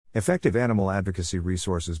Effective Animal Advocacy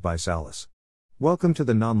Resources by saulius. Welcome to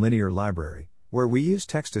the Nonlinear Library, where we use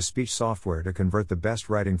text-to-speech software to convert the best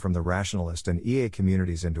writing from the rationalist and EA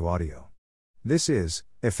communities into audio. This is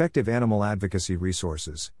Effective Animal Advocacy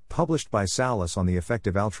Resources, published by saulius on the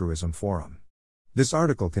Effective Altruism Forum. This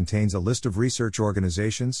article contains a list of research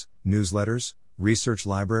organizations, newsletters, research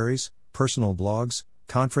libraries, personal blogs,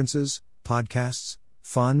 conferences, podcasts,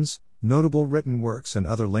 funds, notable written works and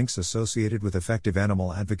other links associated with effective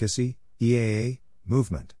animal advocacy, EAA,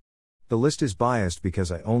 movement. The list is biased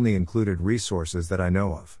because I only included resources that I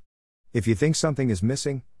know of. If you think something is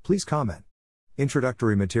missing, please comment.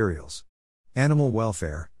 Introductory materials. Animal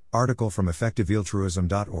Welfare, article from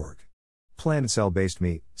effectivealtruism.org. Planned cell-based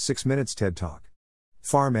meat, 6 minutes TED Talk.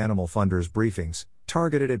 Farm animal funders briefings,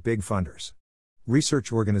 targeted at big funders.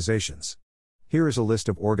 Research organizations. Here is a list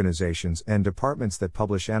of organizations and departments that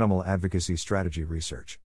publish animal advocacy strategy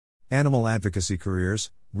research. Animal advocacy careers,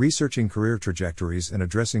 researching career trajectories and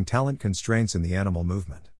addressing talent constraints in the animal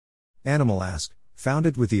movement. Animal Ask,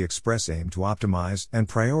 founded with the express aim to optimize and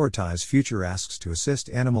prioritize future asks to assist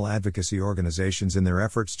animal advocacy organizations in their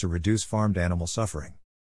efforts to reduce farmed animal suffering.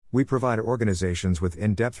 We provide organizations with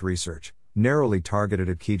in-depth research, narrowly targeted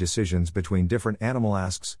at key decisions between different animal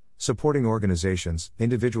asks, supporting organizations,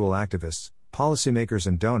 individual activists, policymakers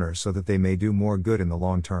and donors so that they may do more good in the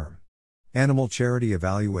long term. Animal Charity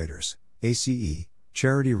Evaluators, ACE,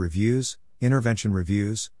 charity reviews, intervention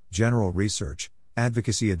reviews, general research,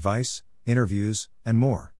 advocacy advice, interviews, and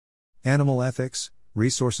more. Animal Ethics,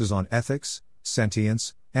 resources on ethics,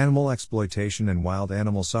 sentience, animal exploitation and wild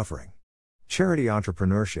animal suffering. Charity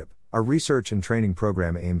Entrepreneurship, a research and training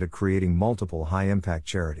program aimed at creating multiple high-impact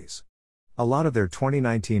charities. A lot of their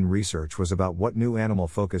 2019 research was about what new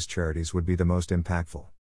animal-focused charities would be the most impactful.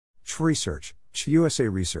 Research, USA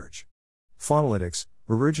Research. Faunalytics,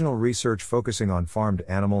 original research focusing on farmed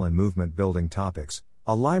animal and movement building topics,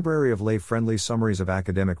 a library of lay-friendly summaries of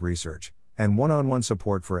academic research, and one-on-one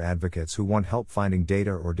support for advocates who want help finding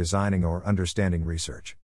data or designing or understanding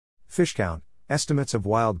research. Fish Count, estimates of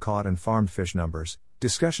wild-caught and farmed fish numbers,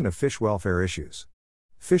 discussion of fish welfare issues.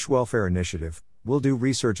 Fish Welfare Initiative, will do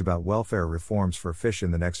research about welfare reforms for fish in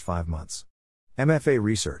the next 5 months. MFA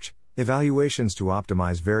Research, evaluations to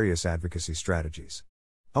optimize various advocacy strategies.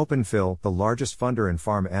 OpenPhil, the largest funder in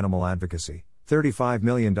farm animal advocacy, $35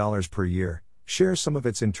 million per year, shares some of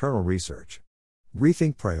its internal research.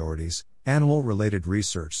 Rethink Priorities, animal-related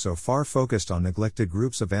research so far focused on neglected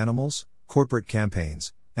groups of animals, corporate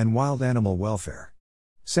campaigns, and wild animal welfare.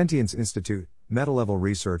 Sentience Institute, meta-level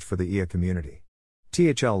research for the EA community.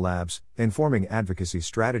 THL Labs, informing advocacy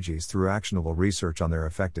strategies through actionable research on their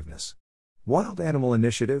effectiveness. Wild Animal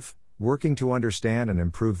Initiative, working to understand and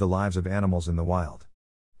improve the lives of animals in the wild.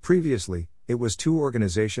 Previously, it was 2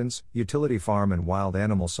 organizations, Utility Farm and Wild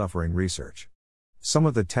Animal Suffering Research. Some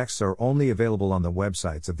of the texts are only available on the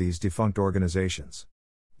websites of these defunct organizations.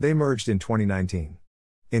 They merged in 2019.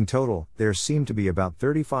 In total, there seem to be about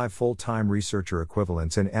 35 full-time researcher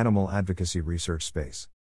equivalents in animal advocacy research space.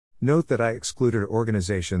 Note that I excluded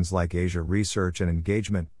organizations like Asia Research and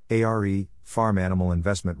Engagement, ARE, Farm Animal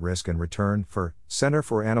Investment Risk and Return, for Center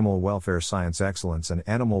for Animal Welfare Science Excellence and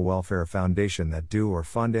Animal Welfare Foundation that do or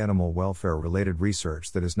fund animal welfare-related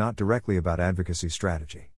research that is not directly about advocacy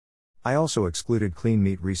strategy. I also excluded clean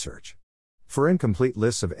meat research. For incomplete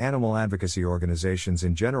lists of animal advocacy organizations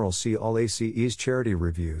in general, see all ACE's charity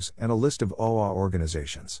reviews and a list of OA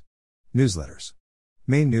organizations. Newsletters.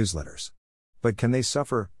 Main newsletters. But can they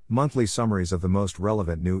suffer? Monthly summaries of the most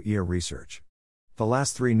relevant new EA research. The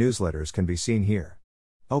last 3 newsletters can be seen here.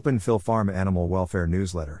 OpenPhil Farm Animal Welfare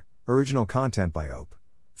Newsletter, original content by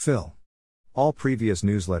Phil. All previous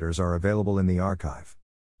newsletters are available in the archive.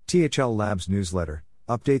 THL Labs Newsletter,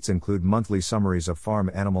 updates include monthly summaries of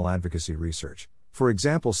farm animal advocacy research. For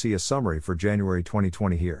example, see a summary for January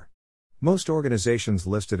 2020 here. Most organizations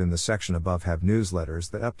listed in the section above have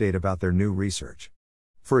newsletters that update about their new research.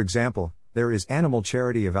 For example, there is Animal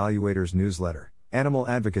Charity Evaluators Newsletter, Animal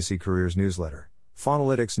Advocacy Careers Newsletter,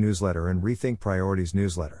 Faunalytics Newsletter and Rethink Priorities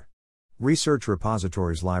Newsletter. Research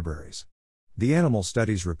Repositories Libraries. The Animal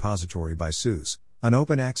Studies Repository by SUSE, an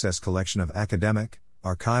open-access collection of academic,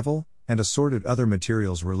 archival, and assorted other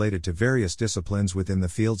materials related to various disciplines within the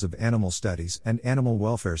fields of animal studies and animal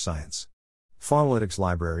welfare science. Faunalytics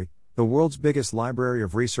Library, the world's biggest library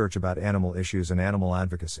of research about animal issues and animal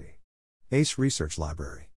advocacy. ACE Research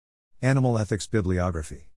Library. Animal Ethics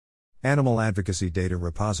Bibliography. Animal Advocacy Data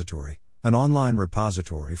Repository, an online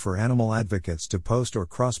repository for animal advocates to post or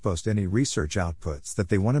cross-post any research outputs that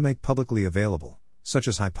they want to make publicly available, such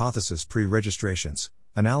as hypothesis pre-registrations,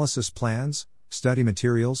 analysis plans, study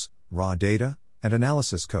materials, raw data, and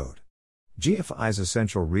Analysis Code. GFI's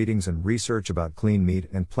essential readings and research about clean meat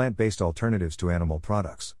and plant-based alternatives to animal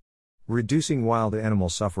products. Reducing Wild Animal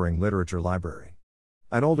Suffering Literature Library.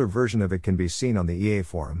 An older version of it can be seen on the EA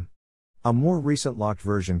forum. A more recent locked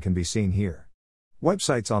version can be seen here.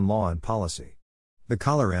 Websites on law and policy. The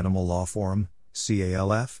Collar Animal Law Forum,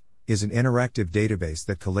 CALF, is an interactive database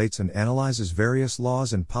that collates and analyzes various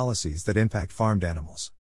laws and policies that impact farmed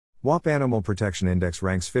animals. WAP Animal Protection Index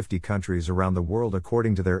ranks 50 countries around the world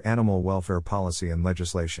according to their animal welfare policy and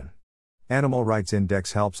legislation. Animal Rights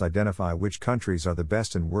Index helps identify which countries are the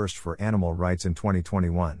best and worst for animal rights in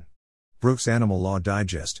 2021. Brooks Animal Law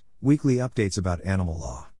Digest, weekly updates about animal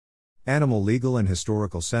law. Animal Legal and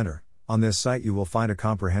Historical Center. On this site you will find a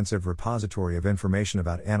comprehensive repository of information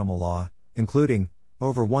about animal law, including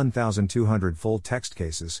over 1,200 full-text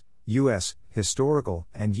cases, US, historical,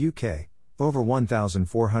 and UK, over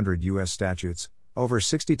 1,400 US statutes, over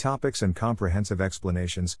 60 topics and comprehensive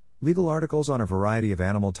explanations, legal articles on a variety of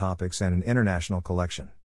animal topics and an international collection.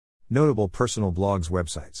 Notable personal blogs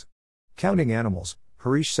websites. Counting Animals,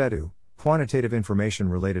 Harish Setu, quantitative information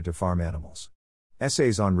related to farm animals.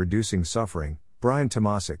 Essays on Reducing Suffering, Brian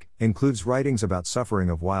Tomasic, includes writings about suffering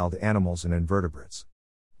of wild animals and invertebrates.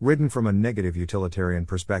 Written from a negative utilitarian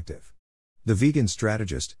perspective. The Vegan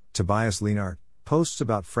Strategist, Tobias Lienart, posts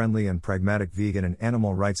about friendly and pragmatic vegan and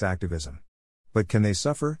animal rights activism. But Can They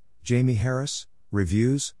Suffer? Jamie Harris,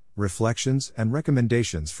 reviews, reflections, and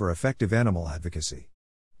recommendations for effective animal advocacy.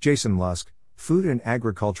 Jason Lusk, food and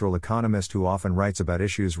agricultural economist who often writes about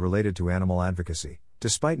issues related to animal advocacy,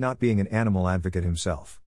 despite not being an animal advocate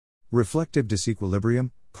himself. Reflective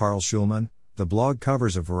Disequilibrium, Carl Schulman, the blog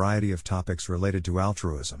covers a variety of topics related to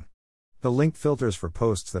altruism. The link filters for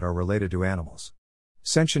posts that are related to animals.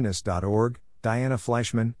 Sentientist.org, Diana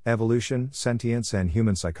Fleischman, Evolution, Sentience and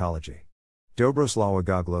Human Psychology. Dobroslawa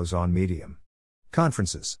Goglos on Medium.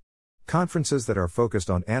 Conferences. Conferences that are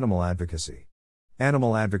focused on animal advocacy.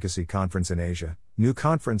 Animal Advocacy Conference in Asia, new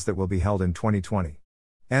conference that will be held in 2020.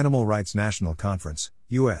 Animal Rights National Conference,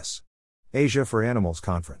 US. Asia for Animals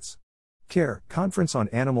Conference. CARE, Conference on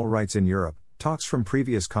Animal Rights in Europe, talks from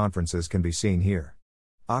previous conferences can be seen here.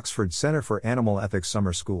 Oxford Centre for Animal Ethics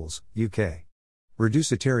Summer Schools, UK.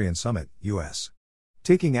 Reducitarian Summit, US.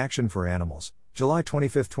 Taking Action for Animals, July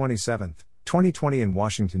 25-27, 2020 in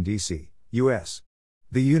Washington, D.C., US.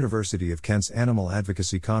 The University of Kent's Animal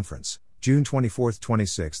Advocacy Conference, June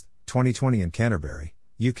 24-26, 2020 in Canterbury,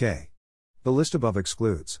 UK. The list above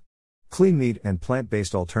excludes clean meat and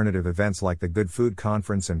plant-based alternative events like the Good Food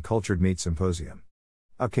Conference and Cultured Meat Symposium.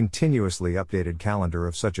 A continuously updated calendar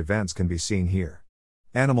of such events can be seen here.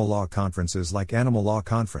 Animal law conferences like Animal Law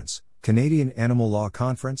Conference, Canadian Animal Law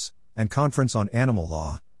Conference, and Conference on Animal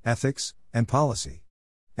Law, Ethics, and Policy.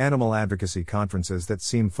 Animal advocacy conferences that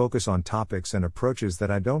seem focus on topics and approaches that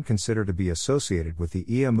I don't consider to be associated with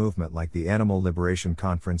the EA movement like the Animal Liberation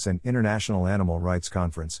Conference and International Animal Rights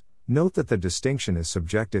Conference. Note that the distinction is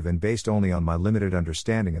subjective and based only on my limited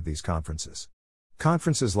understanding of these conferences.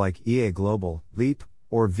 Conferences like EA Global, LEAP,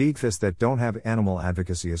 or VEGFest that don't have animal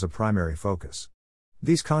advocacy as a primary focus.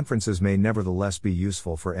 These conferences may nevertheless be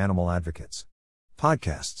useful for animal advocates.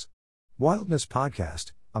 Podcasts. Wildness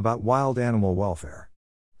Podcast, about wild animal welfare.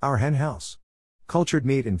 Our Hen House. Cultured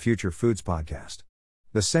Meat and Future Foods Podcast.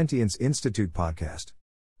 The Sentience Institute Podcast.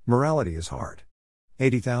 Morality is Hard.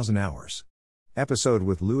 80,000 Hours. Episode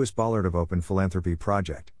with Louis Ballard of Open Philanthropy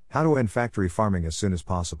Project, How to End Factory Farming as Soon as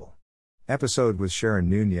Possible. Episode with Sharon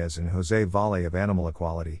Nunez and Jose Valle of Animal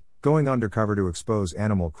Equality, Going Undercover to Expose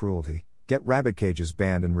Animal Cruelty, Get Rabbit Cages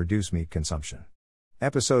Banned and Reduce Meat Consumption.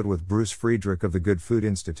 Episode with Bruce Friedrich of the Good Food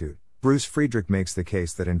Institute. Bruce Friedrich makes the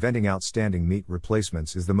case that inventing outstanding meat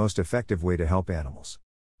replacements is the most effective way to help animals.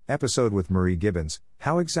 Episode with Marie Gibbons,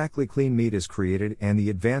 How Exactly Clean Meat is Created and the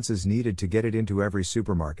Advances Needed to Get It into Every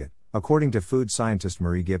Supermarket, according to food scientist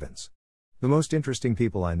Marie Gibbons. The most interesting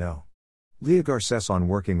people I know. Leah Garces on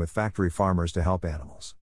working with factory farmers to help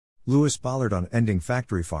animals. Louis Ballard on ending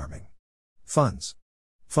factory farming. Funds.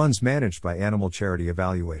 Funds managed by animal charity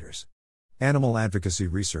evaluators. Animal Advocacy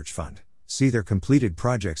Research Fund. See their completed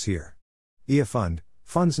projects here. EA Fund.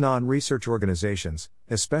 Funds non-research organizations,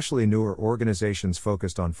 especially newer organizations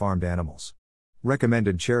focused on farmed animals.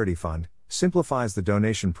 Recommended Charity Fund. Simplifies the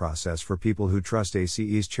donation process for people who trust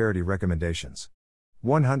ACE's charity recommendations.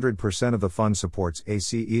 100% of the fund supports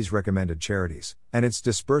ACE's recommended charities, and its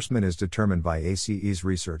disbursement is determined by ACE's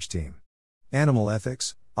research team. Animal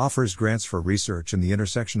Ethics offers grants for research in the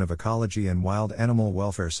intersection of ecology and wild animal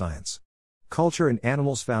welfare science. Culture and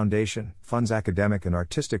Animals Foundation funds academic and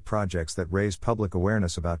artistic projects that raise public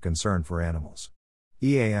awareness about concern for animals.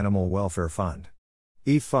 EA Animal Welfare Fund.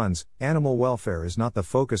 Funds, animal welfare is not the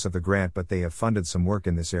focus of the grant, but they have funded some work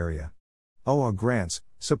in this area. OA Grants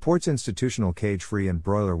supports institutional cage-free and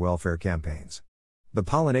broiler welfare campaigns. The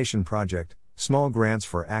Pollination Project, small grants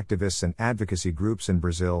for activists and advocacy groups in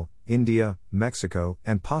Brazil, India, Mexico,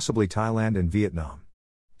 and possibly Thailand and Vietnam.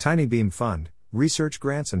 Tiny Beam Fund, research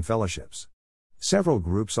grants and fellowships. Several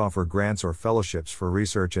groups offer grants or fellowships for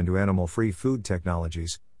research into animal-free food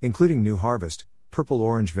technologies, including New Harvest, Purple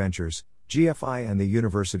Orange Ventures, GFI, and the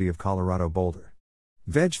University of Colorado Boulder.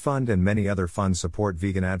 Veg Fund and many other funds support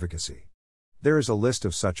vegan advocacy. There is a list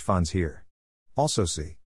of such funds here. Also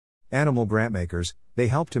see Animal Grantmakers, they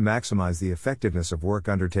help to maximize the effectiveness of work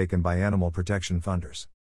undertaken by animal protection funders.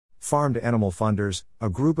 Farmed Animal Funders, a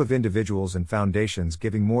group of individuals and foundations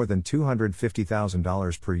giving more than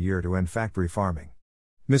 $250,000 per year to end factory farming.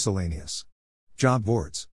 Miscellaneous. Job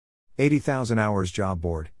boards. 80,000 Hours Job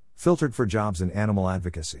Board, filtered for jobs in animal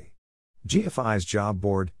advocacy. GFI's Job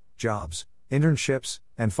Board, jobs, internships,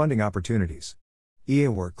 and funding opportunities. EA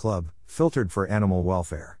Work Club, filtered for animal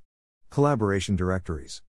welfare. Collaboration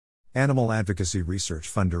directories. Animal Advocacy Research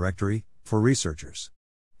Fund Directory, for researchers.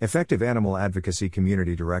 Effective Animal Advocacy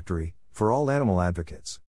Community Directory, for all animal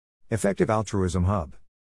advocates. Effective Altruism Hub.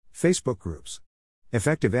 Facebook groups.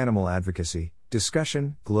 Effective Animal Advocacy,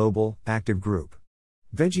 Discussion, Global, Active Group.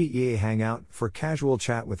 Veggie EA Hangout, for casual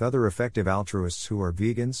chat with other effective altruists who are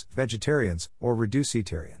vegans, vegetarians, or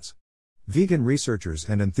reducetarians. Vegan Researchers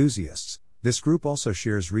and Enthusiasts, this group also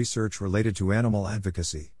shares research related to animal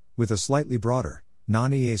advocacy, with a slightly broader,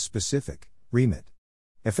 non-EA specific, remit.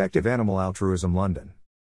 Effective Animal Altruism London.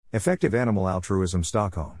 Effective Animal Altruism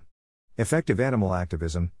Stockholm. Effective Animal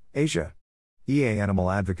Activism, Asia. EA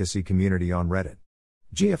Animal Advocacy Community on Reddit.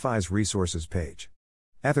 GFI's resources page.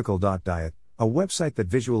 Ethical.diet, a website that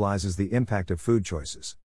visualizes the impact of food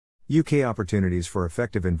choices. UK Opportunities for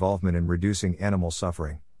Effective Involvement in Reducing Animal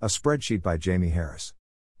Suffering, a spreadsheet by Jamie Harris.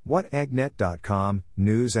 WhatAgNet.com,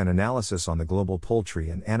 news and analysis on the global poultry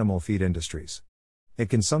and animal feed industries. It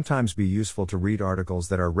can sometimes be useful to read articles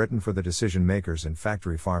that are written for the decision makers in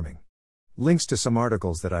factory farming. Links to some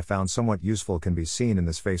articles that I found somewhat useful can be seen in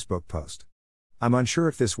this Facebook post. I'm unsure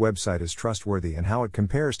if this website is trustworthy and how it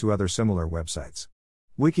compares to other similar websites.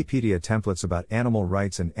 Wikipedia templates about animal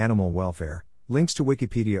rights and animal welfare, links to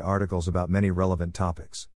Wikipedia articles about many relevant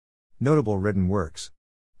topics. Notable written works.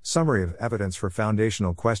 Summary of evidence for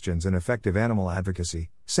foundational questions in effective animal advocacy,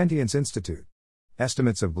 Sentience Institute.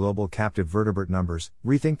 Estimates of global captive vertebrate numbers,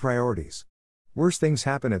 rethink priorities. Worse things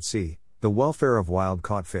happen at sea, the welfare of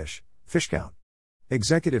wild-caught fish, fish count.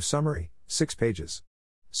 Executive summary, 6 pages.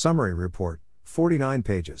 Summary report, 49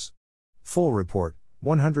 pages. Full report,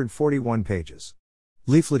 141 pages.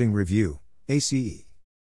 Leafleting review, ACE.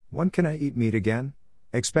 When can I eat meat again?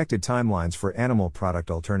 Expected timelines for animal product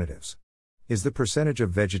alternatives. Is the percentage of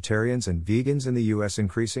vegetarians and vegans in the U.S.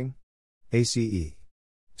 increasing? ACE.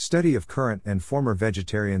 Study of current and former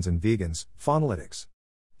vegetarians and vegans, Faunalytics.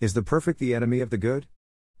 Is the perfect the enemy of the good?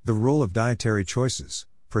 The role of dietary choices,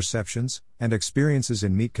 perceptions, and experiences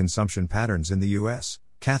in meat consumption patterns in the U.S.,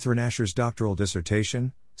 Catherine Asher's doctoral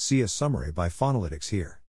dissertation, see a summary by Faunalytics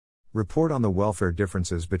here. Report on the welfare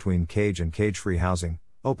differences between cage and cage-free housing,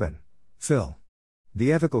 Open. Phil.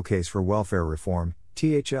 The Ethical Case for Welfare Reform,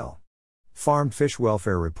 THL. Farmed Fish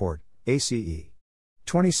Welfare Report, ACE.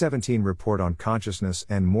 2017 Report on Consciousness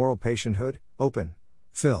and Moral Patienthood, Open.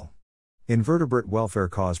 Phil. Invertebrate Welfare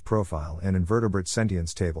Cause Profile and Invertebrate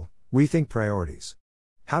Sentience Table, Rethink Priorities.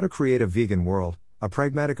 How to Create a Vegan World, A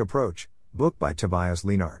Pragmatic Approach, book by Tobias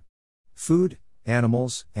Lienart. Food,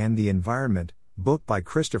 Animals, and the Environment, book by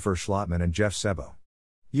Christopher Schlottman and Jeff Sebo.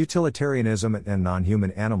 Utilitarianism and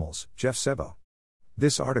Non-Human Animals, Jeff Sebo.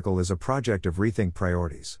 This article is a project of Rethink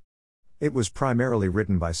Priorities. It was primarily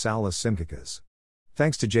written by Saulius Simkikas.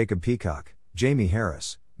 Thanks to Jacob Peacock, Jamie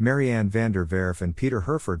Harris, Marianne van der Werf and Peter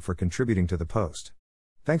Herford for contributing to the post.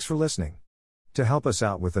 Thanks for listening. To help us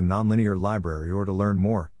out with the Nonlinear Library or to learn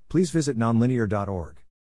more, please visit nonlinear.org.